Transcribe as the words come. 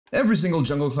Every single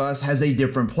jungle class has a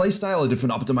different playstyle, a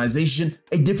different optimization,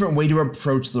 a different way to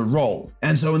approach the role.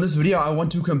 And so in this video, I want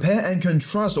to compare and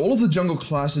contrast all of the jungle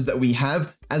classes that we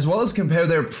have, as well as compare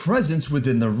their presence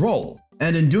within the role.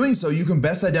 And in doing so, you can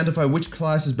best identify which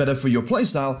class is better for your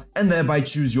playstyle, and thereby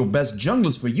choose your best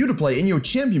junglers for you to play in your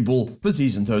champion pool for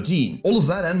Season 13. All of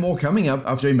that and more coming up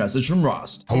after a message from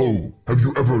Rost. Hello, have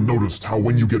you ever noticed how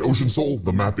when you get Ocean Soul,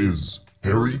 the map is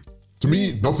hairy? To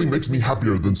me, nothing makes me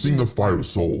happier than seeing the Fire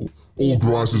Soul. All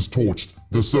grass is torched,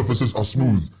 the surfaces are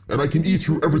smooth, and I can eat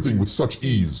through everything with such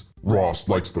ease. Rost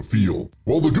likes the feel.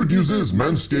 Well, the good news is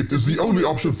Manscaped is the only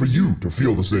option for you to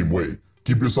feel the same way.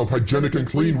 Keep yourself hygienic and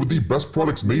clean with the best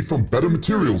products made from better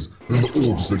materials than the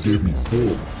orbs that gave me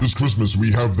form. This Christmas,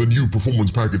 we have the new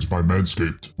Performance Package by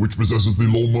Manscaped, which possesses the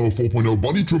Lawnmower 4.0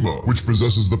 Body Trimmer, which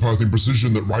possesses the pathing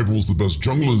precision that rivals the best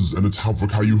junglers, and it's how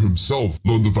Virkayu himself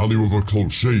learned the value of a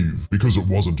close shave, because it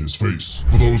wasn't his face.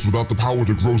 For those without the power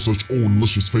to grow such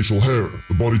delicious facial hair,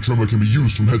 the body trimmer can be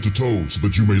used from head to toe so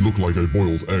that you may look like a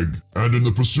boiled egg. And in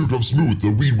the pursuit of smooth, the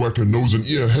Weed Whacker nose and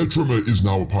ear hair trimmer is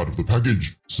now a part of the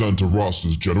package. Santa Rost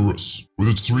is generous. With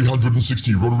its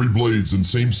 360 rotary blades and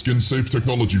same skin-safe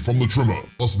technology from the trimmer,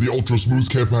 plus the ultra-smooth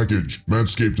care package,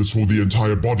 Manscaped is for the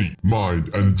entire body,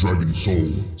 mind, and dragon soul.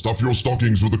 Stuff your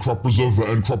stockings with the Crop Preserver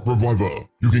and Crop Reviver.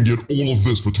 You can get all of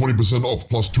this for 20% off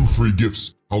plus 2 free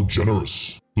gifts. How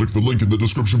generous. Click the link in the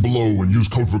description below and use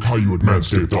code Virkayu at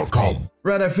manscaped.com.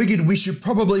 Right, I figured we should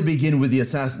probably begin with the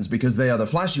assassins because they are the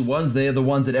flashy ones, they are the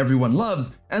ones that everyone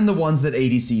loves, and the ones that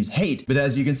ADCs hate. But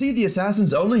as you can see, the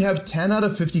assassins only have 10 out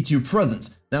of 52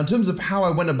 presence. Now, in terms of how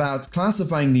I went about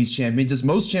classifying these champions, is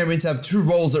most champions have two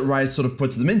roles that Riot sort of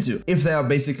puts them into. If they are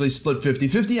basically split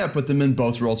 50-50, I put them in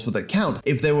both roles for the count.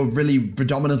 If they were really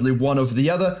predominantly one over the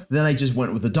other, then I just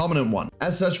went with the dominant one.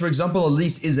 As such, for example,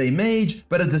 Elise is a mage,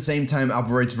 but at the same time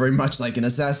operates very much like an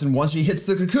assassin. Once she hits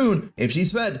the cocoon, if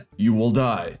she's fed, you will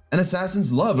die. And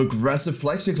assassins love aggressive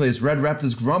Flexiclears, Red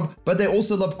Raptors Grump, but they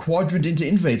also love quadrant into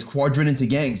invades, quadrant into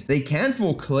gangs. They can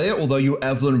fall clear, although your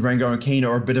Evelynn, Rengar, and Kayn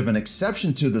are a bit of an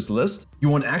exception to this list. You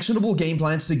want actionable game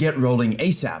plans to get rolling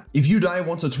ASAP. If you die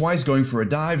once or twice going for a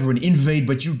dive or an invade,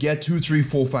 but you get 2, 3,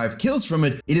 4, 5 kills from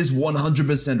it, it is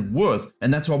 100% worth.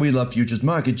 And that's why we love Futures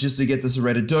Market, just to get the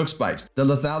Serrated Dirk spikes, the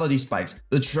lethality spikes,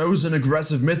 the Trojan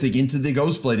aggressive mythic into the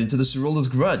Ghostblade, into the Cyrilla's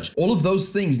Grudge. All of those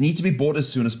things need to be bought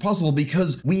as soon as possible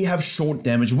because we have short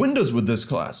damage windows with this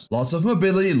class. Lots of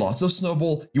mobility, lots of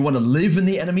snowball. You want to live in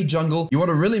the enemy jungle. You want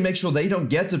to really make sure they don't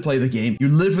get to play the game. You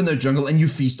live in their jungle and you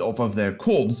feast off of their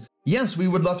corpse. Yes, we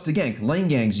would love to gank lane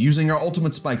gangs using our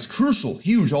ultimate spikes, crucial,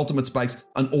 huge ultimate spikes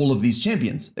on all of these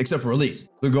champions, except for Elise.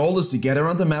 The goal is to get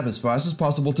around the map as fast as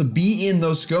possible, to be in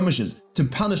those skirmishes, to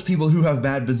punish people who have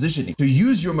bad positioning, to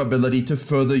use your mobility to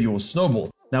further your snowball.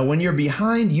 Now, when you're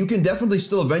behind, you can definitely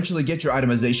still eventually get your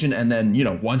itemization and then,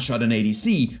 one-shot an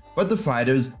ADC, but the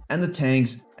fighters and the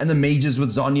tanks and the mages with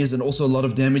Zhonya's and also a lot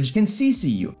of damage can CC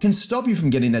you, can stop you from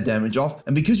getting that damage off,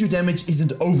 and because your damage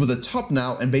isn't over the top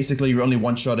now, and basically you're only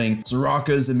one-shotting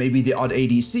Soraka's and maybe the odd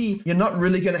ADC, you're not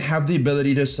really going to have the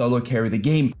ability to solo carry the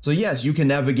game. So yes, you can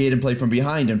navigate and play from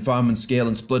behind and farm and scale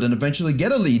and split and eventually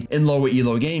get a lead in lower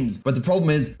elo games, but the problem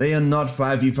is they are not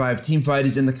 5v5 team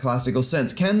fighters in the classical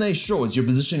sense. Can they? Sure, is your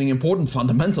positioning important,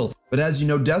 fundamental. But as you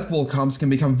know, Deathball comps can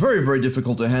become very, very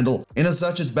difficult to handle. And as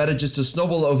such, it's better just to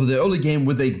snowball over the early game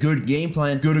with a good game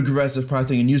plan, good aggressive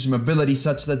pathing, and use your mobility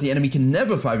such that the enemy can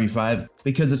never 5v5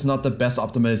 because it's not the best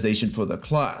optimization for the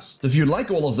class. So if you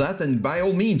like all of that, then by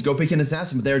all means, go pick an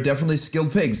assassin, but they're definitely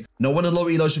skilled pigs. No one in low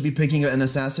elo should be picking an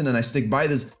assassin, and I stick by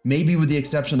this, maybe with the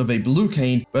exception of a blue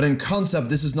Kayn, but in concept,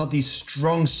 this is not the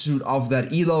strong suit of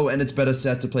that elo, and it's better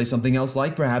set to play something else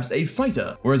like perhaps a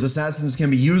fighter. Whereas assassins can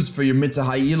be used for your mid to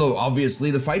high elo, obviously,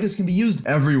 the fighters can be used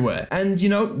everywhere. And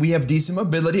we have decent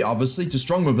mobility, obviously, to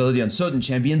strong mobility on certain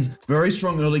champions, very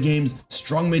strong early games,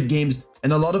 strong mid games,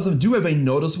 and a lot of them do have a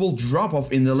noticeable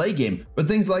drop-off in the late game. But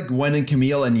things like Gwen and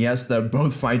Camille, and yes, they're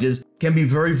both fighters, can be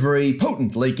very, very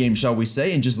potent late game, shall we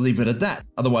say, and just leave it at that.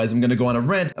 Otherwise, I'm gonna go on a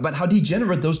rant about how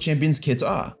degenerate those champions' kits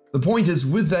are. The point is,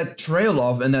 with that trail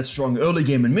off and that strong early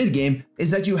game and mid game,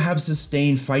 is that you have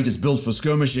sustained fighters built for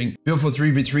skirmishing, built for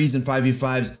 3v3s and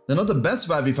 5v5s. They're not the best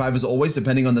 5v5s always,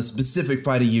 depending on the specific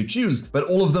fighter you choose, but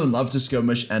all of them love to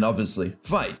skirmish and obviously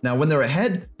fight. Now, when they're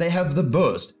ahead, they have the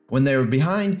burst. When they're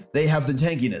behind, they have the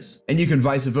tankiness. And you can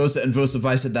vice versa and versa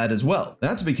vice at that as well.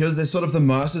 That's because they're sort of the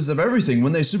masters of everything.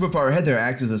 When they're super far ahead, they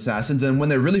act as assassins, and when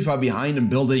they're really far behind and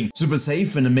building super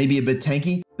safe and maybe a bit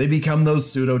tanky, They become those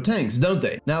pseudo tanks, don't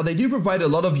they? Now they do provide a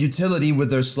lot of utility with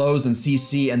their slows and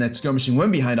CC and that skirmishing when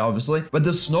behind obviously, but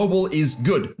the snowball is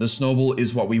good. The snowball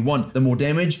is what we want. The more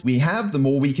damage we have, the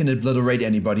more we can obliterate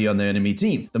anybody on the enemy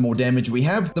team. The more damage we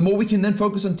have, the more we can then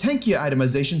focus on tankier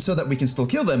itemization so that we can still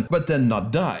kill them, but then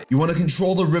not die. You want to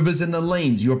control the rivers and the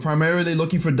lanes. You are primarily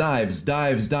looking for dives,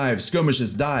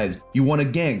 skirmishes, dives. You want to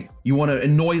gank. You want to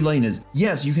annoy laners.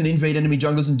 Yes, you can invade enemy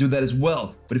junglers and do that as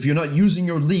well, but if you're not using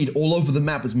your lead all over the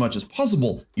map as much as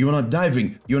possible, you are not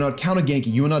diving, you're not counter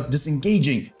ganking, you are not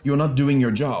disengaging, you're not doing your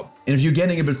job. And if you're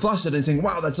getting a bit flustered and saying,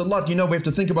 wow, that's a lot, you know, we have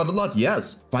to think about a lot.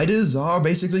 Yes, fighters are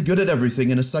basically good at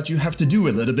everything, and as such, you have to do a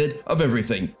little bit of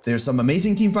everything. There's some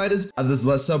amazing team fighters, others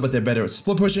less so, but they're better at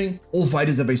split pushing. All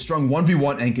fighters have a strong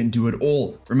 1v1 and can do it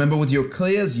all. Remember with your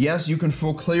clears, yes, you can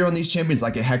full clear on these champions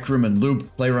like a Hecarim and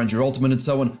Loop, play around your ultimate and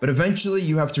so on, but eventually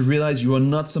you have to realize you are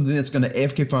not something that's going to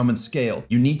AFK farm and scale.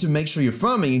 You need to make sure you're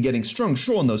farming and getting strong,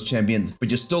 sure, on those champions, but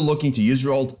you're still looking to use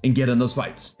your ult and get in those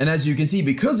fights. And as you can see,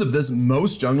 because of this,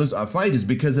 most junglers are fighters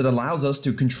because it allows us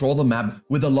to control the map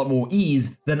with a lot more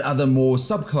ease than other more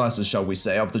subclasses, shall we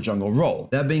say, of the jungle role.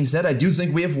 That being said, I do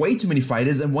think we have way too many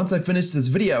fighters, and once I finish this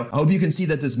video, I hope you can see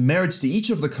that there's merits to each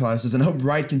of the classes, and I hope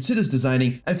Riot considers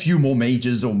designing a few more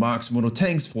mages or marksmen or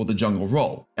tanks for the jungle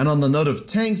role. And on the note of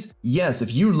tanks, yes,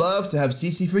 if you love to have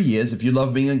CC for years, if you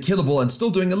love being unkillable and still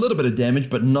doing a little bit of damage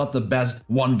but not the best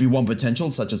 1v1 potential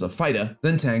such as a fighter,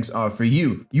 then tanks are for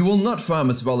you. You will not farm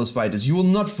as well as fighters, you will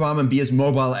not farm and be as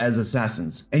mobile as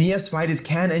assassins. And yes, fighters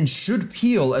can and should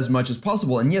peel as much as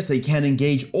possible, and yes, they can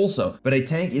engage also, but a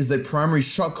tank is the primary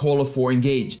shot caller for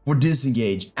engage, for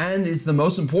disengage, and it's the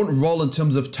most important role in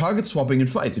terms of target swapping in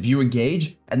fights. If you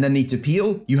engage and then need to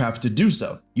peel, you have to do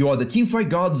so. You are the teamfight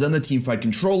gods and the teamfight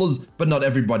controllers, but not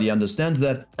everybody understands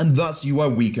that, and thus you are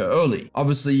weaker early.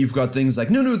 Obviously, you've got things like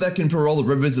Nunu that can parole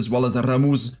rivers as well as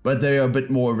Ramus, but they are a bit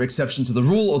more exception to the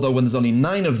rule, although when there's only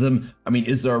 9 of them, I mean,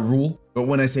 is there a rule? But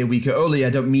when I say weaker early, I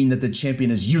don't mean that the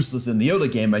champion is useless in the early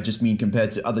game, I just mean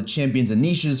compared to other champions and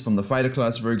niches from the fighter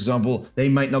class, for example, they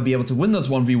might not be able to win those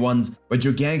 1v1s, but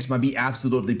your ganks might be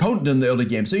absolutely potent in the early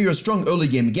game, so you're a strong early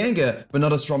game ganker, but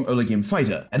not a strong early game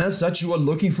fighter. And as such, you are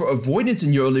looking for avoidance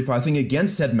in your early pathing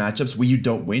against said matchups where you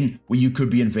don't win, where you could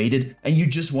be invaded, and you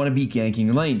just want to be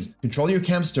ganking lanes. Control your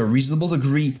camps to a reasonable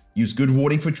degree, use good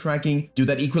warding for tracking, do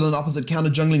that equal and opposite counter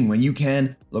jungling when you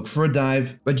can, look for a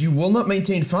dive, but you will not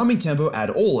maintain farming tempo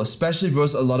at all, especially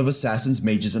versus a lot of assassins,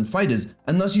 mages, and fighters,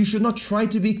 and thus you should not try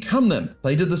to become them.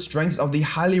 Play to the strengths of the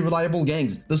highly reliable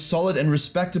ganks, the solid and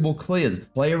respectable clears,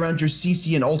 play around your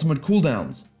CC and ultimate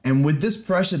cooldowns. And with this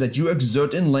pressure that you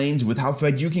exert in lanes with how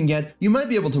fed you can get, you might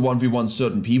be able to 1v1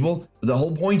 certain people, but the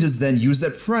whole point is then use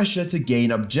that pressure to gain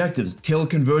objectives, kill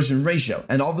conversion ratio.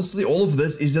 And obviously all of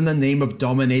this is in the name of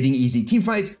dominating easy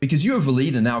teamfights because you have a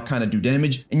lead and now kind of do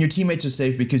damage, and your teammates are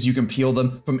safe because you can peel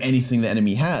them from anything the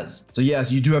enemy has. So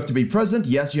yes, you do have to be present,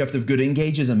 yes, you have to have good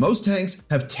engages, and most tanks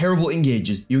have terrible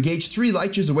engages. You engage 3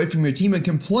 light years away from your team and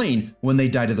complain when they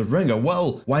die to the Rengar.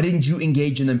 Well, why didn't you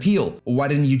engage and then peel? Or why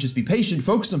didn't you just be patient,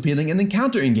 focus on peeling, and then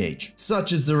counter engage?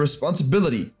 Such is the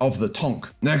responsibility of the tonk.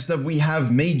 Next up we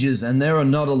have mages, and there are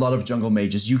not a lot of jungle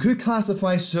mages. You could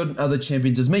classify certain other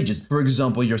champions as mages, for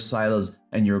example your Sylas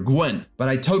and your Gwen, but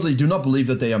I totally do not believe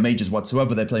that they are mages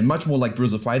whatsoever. They play much more like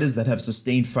bruiser fighters that have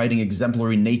sustained fighting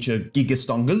exemplary nature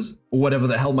gigastongas, or whatever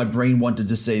the hell my brain wanted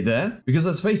to say there. Because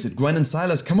let's face it, Gwen and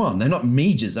Sylas, come on, they're not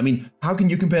mages. I mean, how can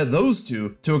you compare those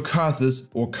two to a Karthus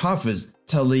or Karthus,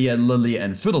 Talia, Lily,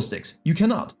 and Fiddlesticks? You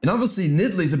cannot. And obviously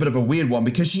Nidalee's a bit of a weird one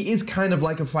because she is kind of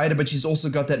like a fighter, but she's also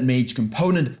got that mage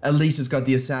component. Elise has got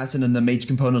the assassin and the mage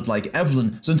component like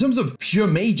Evelyn. So in terms of pure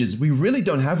mages, we really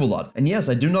don't have a lot. And yes,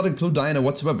 I do not include Diana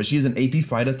whatsoever. She's an AP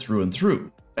fighter through and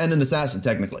through. And an assassin,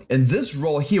 technically. In this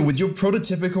role here, with your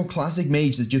prototypical classic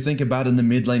mage that you think about in the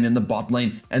mid lane and the bot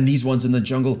lane, and these ones in the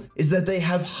jungle, is that they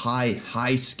have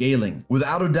high scaling.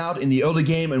 Without a doubt, in the early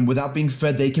game and without being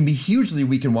fed, they can be hugely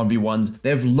weak in 1v1s. They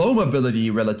have low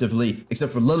mobility relatively,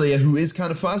 except for Lilia, who is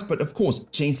kind of fast, but of course,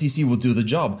 chain CC will do the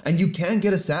job. And you can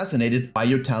get assassinated by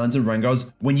your Talons and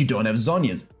Rengars when you don't have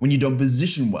Zhonya's, when you don't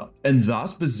position well. And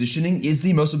thus, positioning is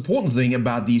the most important thing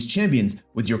about these champions.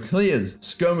 With your clears,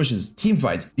 skirmishes,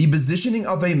 teamfights, the positioning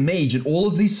of a mage in all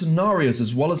of these scenarios,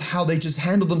 as well as how they just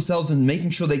handle themselves and making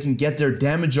sure they can get their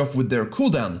damage off with their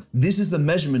cooldowns, this is the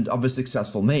measurement of a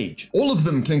successful mage. All of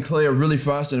them can clear really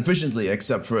fast and efficiently,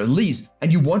 except for Elise,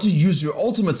 and you want to use your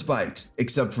ultimate spikes,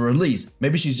 except for Elise.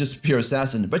 Maybe she's just a pure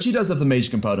assassin, but she does have the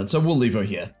mage component, so we'll leave her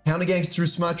here. Counter ganks through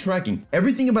smart tracking.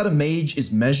 Everything about a mage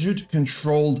is measured,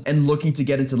 controlled, and looking to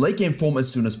get into late game form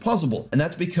as soon as possible, and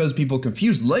that's because people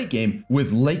confuse late game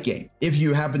with late game. If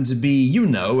you happen to be, you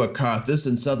know, a Karthus,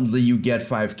 and suddenly you get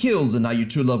 5 kills and now you're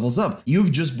 2 levels up.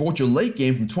 You've just brought your late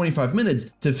game from 25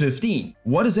 minutes to 15.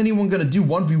 What is anyone gonna do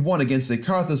 1v1 against a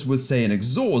Karthus with, say, an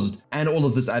exhaust and all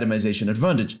of this itemization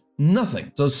advantage?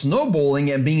 Nothing. So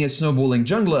snowballing and being a snowballing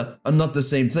jungler are not the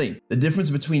same thing. The difference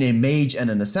between a mage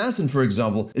and an assassin, for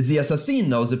example, is the assassin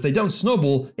knows if they don't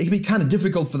snowball, it can be kind of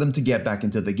difficult for them to get back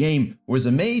into the game. Whereas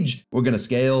a mage, we're gonna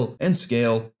scale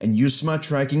and use smart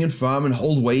tracking and farm and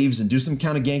hold waves and do some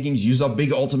counter gankings, use our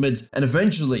big ultimates, and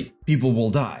eventually people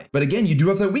will die. But again, you do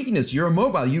have that weakness. You're a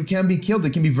mobile. You can be killed.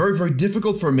 It can be very, very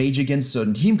difficult for a mage against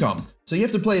certain team comps. So you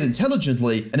have to play it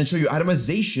intelligently and ensure your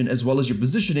itemization as well as your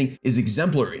positioning is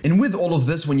exemplary. And with all of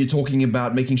this, when you're talking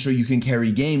about making sure you can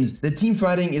carry games, the team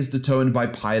fighting is determined by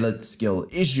pilot skill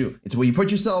issue. It's where you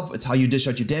put yourself, it's how you dish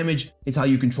out your damage, it's how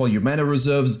you control your mana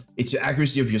reserves, it's your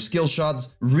accuracy of your skill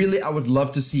shots. Really, I would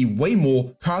love to see way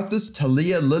more Karthus,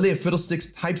 Talia, Lilia,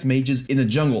 Fiddlesticks typed mages in the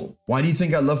jungle. Why do you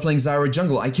think I love playing Zyra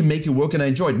jungle? I can make it work and I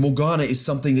enjoy it. Morgana is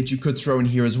something that you could throw in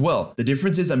here as well. The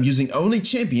difference is I'm using only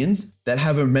champions that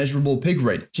have a measurable pick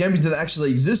rate. Champions that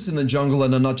actually exist in the jungle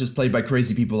and are not just played by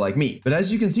crazy people like me. But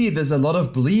as you can see, there's a lot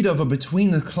of bleed over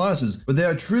between the classes, but there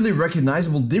are truly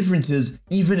recognizable differences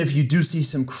even if you do see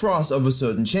some cross over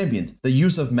certain champions. The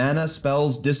use of mana,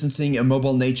 spells, distancing,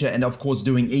 immobile nature, and of course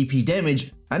doing AP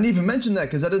damage. I didn't even mention that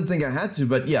because I didn't think I had to,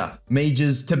 but yeah,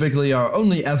 mages typically are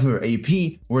only ever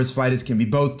AP, whereas fighters can be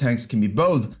both, tanks can be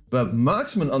both. But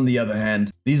Marksman, on the other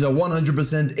hand, these are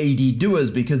 100% AD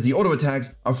doers because the auto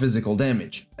attacks are physical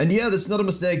damage. And yeah, that's not a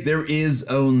mistake, there is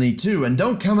only 2. And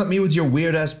don't come at me with your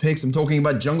weird ass picks. I'm talking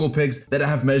about jungle picks that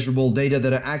have measurable data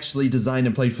that are actually designed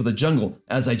and played for the jungle,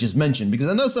 as I just mentioned, because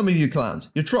I know some of you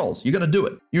clowns, you're trolls, you're gonna do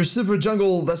it. Your Sivir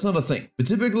jungle, that's not a thing. But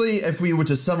typically, if we were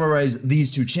to summarize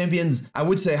these 2 champions, I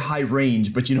would say high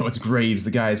range, but you know, it's Graves,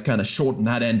 the guy is kind of short in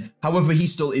that end. However, he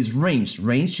still is ranged.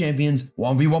 Ranged champions,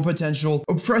 1v1 potential,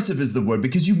 oppressive is the word,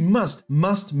 because you must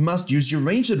use your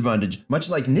range advantage. Much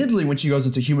like Nidalee when she goes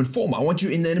into human form, I want you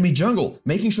in the enemy jungle,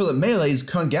 making sure that melees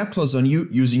can't gap close on you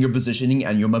using your positioning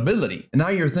and your mobility. And now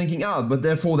you're thinking, but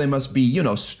therefore they must be, you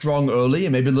know, strong early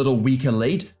and maybe a little weaker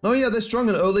late. No, yeah, they're strong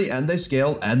and early, and they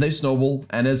scale, and they snowball,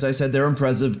 and as I said, they're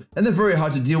impressive, and they're very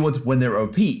hard to deal with when they're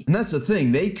OP. And that's the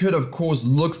thing, they could of course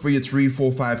look for your 3,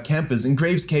 4, 5 campers. In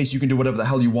Graves' case, you can do whatever the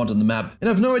hell you want on the map. And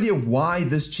I have no idea why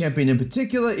this champion in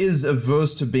particular is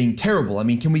averse to being terrible. I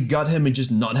mean, can we gut him and just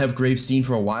not have Graves seen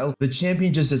for a while? The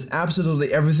champion just does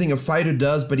absolutely everything a fighter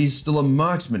does, but he's still a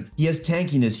marksman. He has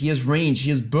tankiness, he has range, he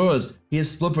has burst, he has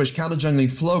split push, counter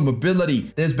jungling, flow,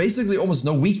 mobility. There's basically almost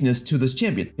no weakness to this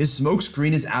champion. His smoke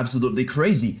screen is absolutely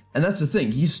crazy. And that's the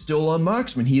thing, he's still a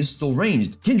marksman, he is still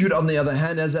ranged. Kindred, on the other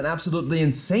hand, has an absolutely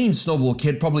insane snowball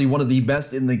kit, probably one of the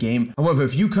best in the game. However,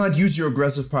 if you can't use your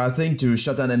aggressive power thing to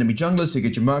shut down enemy junglers, to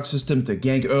get your mark system, to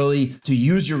gank early, to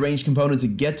use your range component to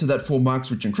get to that 4 marks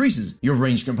which increases your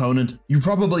range component, you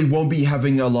probably won't be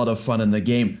having a lot of fun in the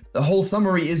game. The whole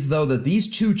summary is though that these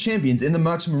 2 champions in the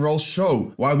marksman role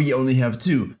show why we only have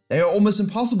 2. They are almost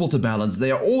impossible to balance.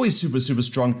 They are always super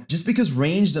strong just because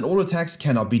ranged and auto attacks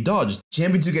cannot be dodged.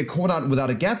 Champions who get caught out without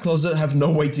a gap closer have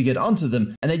no way to get onto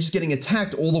them, and they're just getting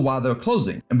attacked all the while they're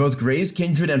closing. And both Graves,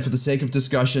 Kindred, and for the sake of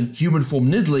discussion, human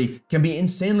form Nidalee can be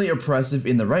insanely oppressive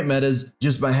in the right metas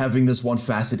just by having this one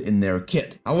facet in their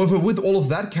kit. However, with all of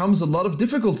that comes a lot of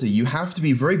difficulty. You have to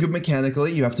be very good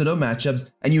mechanically, you have to know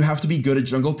matchups, and you have to be good at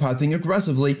jungle pathing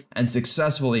aggressively and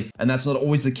successfully. And that's not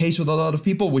always the case with a lot of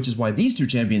people, which is why these 2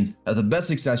 champions have the best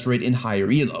success rate in higher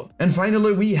elo. And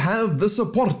finally, we have the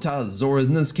supporters, or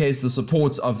in this case, the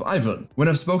supports of Ivern. When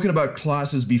I've spoken about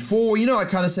classes before, you know, I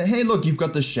kind of say, hey, look, you've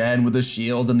got the Shen with the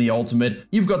shield and the ultimate,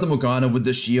 you've got the Morgana with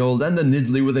the shield, and the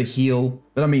Nidalee with a heal.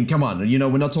 But I mean, come on, you know,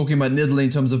 we're not talking about Nidalee in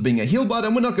terms of being a heal bot,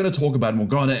 and we're not going to talk about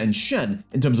Morgana and Shen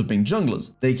in terms of being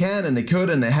junglers. They can, and they could,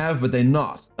 and they have, but they're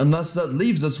not. And thus that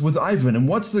leaves us with Ivern, and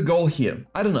what's the goal here?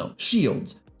 I don't know,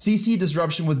 shields. CC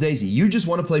disruption with Daisy. You just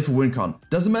want to play for WinCon.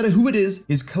 Doesn't matter who it is,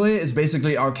 his clear is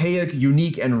basically archaic,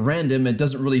 unique, and random and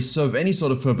doesn't really serve any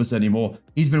sort of purpose anymore.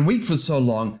 He's been weak for so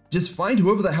long, just find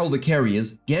whoever the hell the carry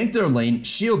is, gank their lane,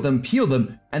 shield them, peel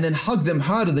them, and then hug them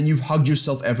harder than you've hugged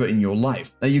yourself ever in your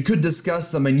life. Now you could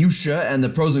discuss the minutiae and the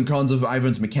pros and cons of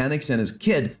Ivern's mechanics and his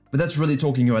kit, but that's really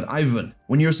talking about Ivern.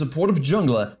 When you're a supportive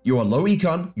jungler, you are low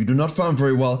econ, you do not farm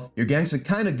very well, your ganks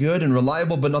are kinda good and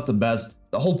reliable but not the best,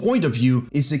 The whole point of you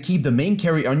is to keep the main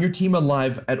carry on your team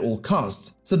alive at all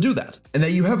costs, so do that. And there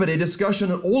you have it, a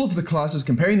discussion on all of the classes,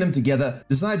 comparing them together,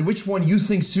 decide which one you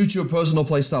think suits your personal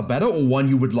playstyle better or one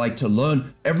you would like to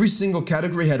learn. Every single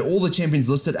category had all the champions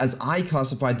listed as I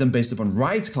classified them based upon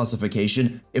Riot's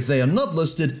classification. If they are not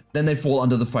listed, then they fall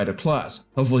under the fighter class.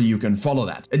 Hopefully you can follow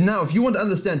that. And now, if you want to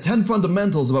understand 10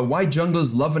 fundamentals about why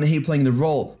junglers love and hate playing the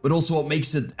role, but also what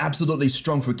makes it absolutely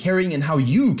strong for carrying and how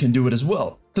you can do it as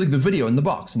well, click the video in the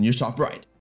box in your top right.